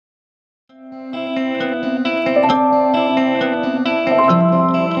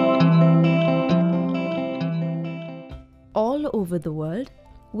over the world,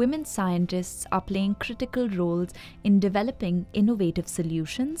 women scientists are playing critical roles in developing innovative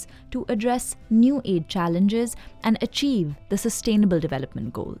solutions to address new age challenges and achieve the Sustainable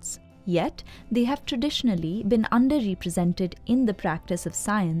Development Goals. Yet, they have traditionally been underrepresented in the practice of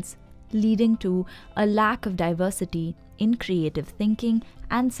science, leading to a lack of diversity in creative thinking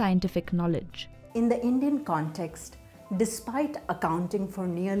and scientific knowledge. In the Indian context, despite accounting for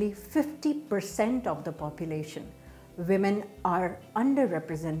nearly 50% of the population, women are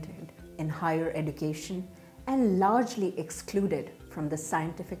underrepresented in higher education and largely excluded from the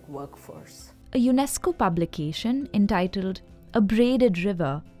scientific workforce. A UNESCO publication entitled A Braided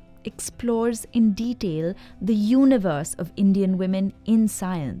River explores in detail the universe of Indian women in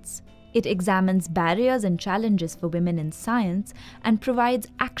science. It examines barriers and challenges for women in science and provides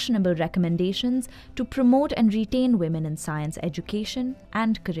actionable recommendations to promote and retain women in science education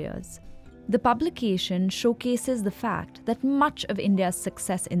and careers. The publication showcases the fact that much of India's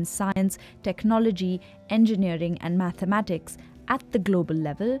success in science, technology, engineering, and mathematics at the global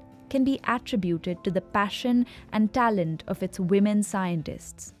level can be attributed to the passion and talent of its women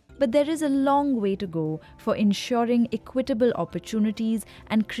scientists. But there is a long way to go for ensuring equitable opportunities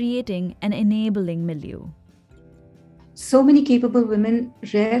and creating an enabling milieu. So many capable women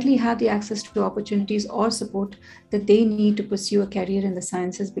rarely have the access to opportunities or support that they need to pursue a career in the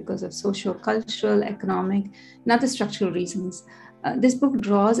sciences because of socio-cultural, economic, and other structural reasons. This book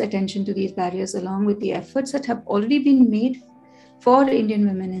draws attention to these barriers along with the efforts that have already been made for Indian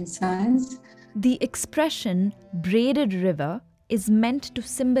women in science. The expression braided river is meant to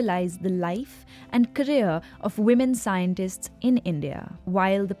symbolize the life and career of women scientists in India.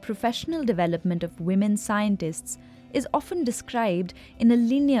 While the professional development of women scientists is often described in a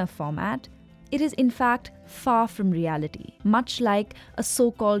linear format, it is in fact far from reality. Much like a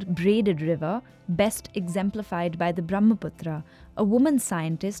so-called braided river, best exemplified by the Brahmaputra, a woman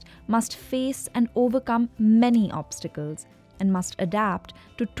scientist must face and overcome many obstacles and must adapt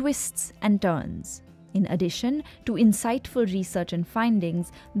to twists and turns. In addition to insightful research and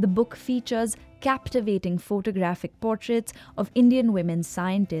findings, the book features captivating photographic portraits of Indian women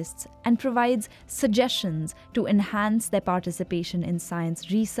scientists and provides suggestions to enhance their participation in science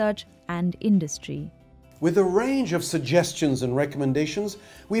research and industry. With a range of suggestions and recommendations,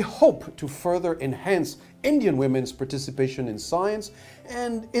 we hope to further enhance Indian women's participation in science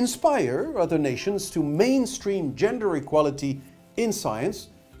and inspire other nations to mainstream gender equality in science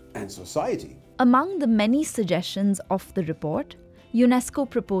and society. Among the many suggestions of the report, UNESCO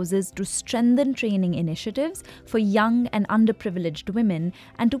proposes to strengthen training initiatives for young and underprivileged women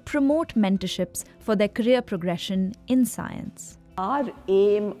and to promote mentorships for their career progression in science. Our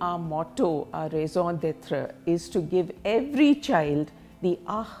aim, our motto, our raison d'etre is to give every child the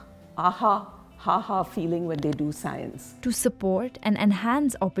aha, ha-ha feeling when they do science. To support and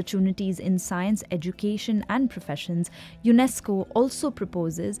enhance opportunities in science education and professions, UNESCO also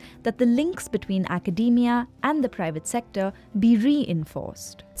proposes that the links between academia and the private sector be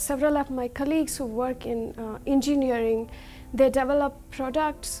reinforced. Several of my colleagues who work in engineering, they develop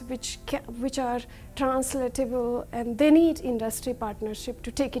products which are translatable, and they need industry partnership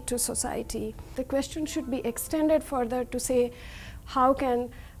to take it to society. The question should be extended further to say, how can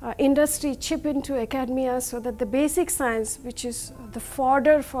industry chip into academia so that the basic science, which is the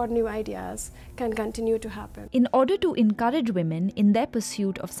fodder for new ideas, can continue to happen. In order to encourage women in their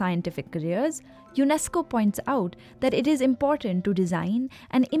pursuit of scientific careers, UNESCO points out that it is important to design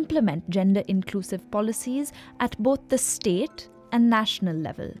and implement gender-inclusive policies at both the state and national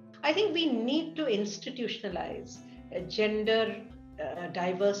level. I think we need to institutionalize gender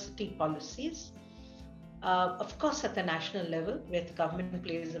diversity policies. Of course, at the national level, where the government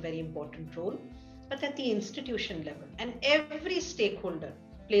plays a very important role, but at the institution level, and every stakeholder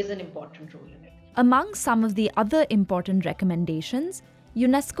plays an important role in it. Among some of the other important recommendations,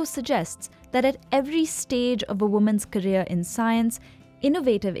 UNESCO suggests that at every stage of a woman's career in science,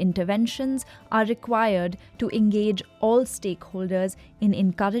 innovative interventions are required to engage all stakeholders in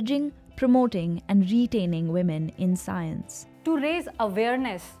encouraging, promoting, and retaining women in science. To raise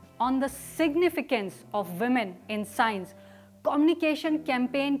awareness on the significance of women in science, communication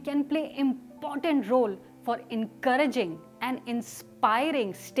campaign can play an important role for encouraging and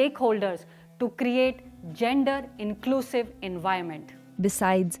inspiring stakeholders to create gender-inclusive environment.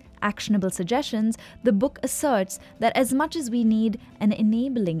 Besides actionable suggestions, the book asserts that as much as we need an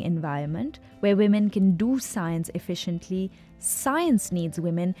enabling environment where women can do science efficiently, science needs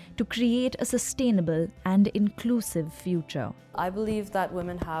women to create a sustainable and inclusive future. I believe that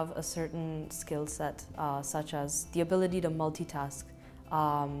women have a certain skill set, such as the ability to multitask,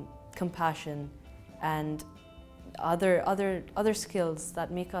 compassion, and other skills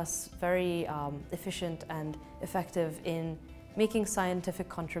that make us very efficient and effective in making scientific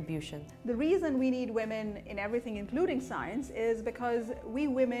contributions. The reason we need women in everything, including science, is because we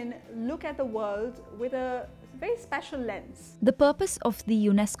women look at the world with a very special lens. The purpose of the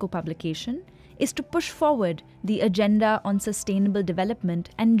UNESCO publication is to push forward the agenda on sustainable development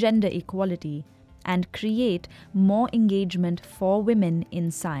and gender equality and create more engagement for women in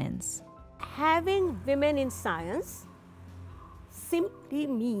science. Having women in science simply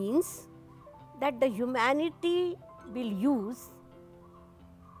means that the humanity will use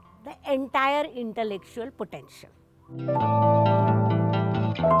the entire intellectual potential.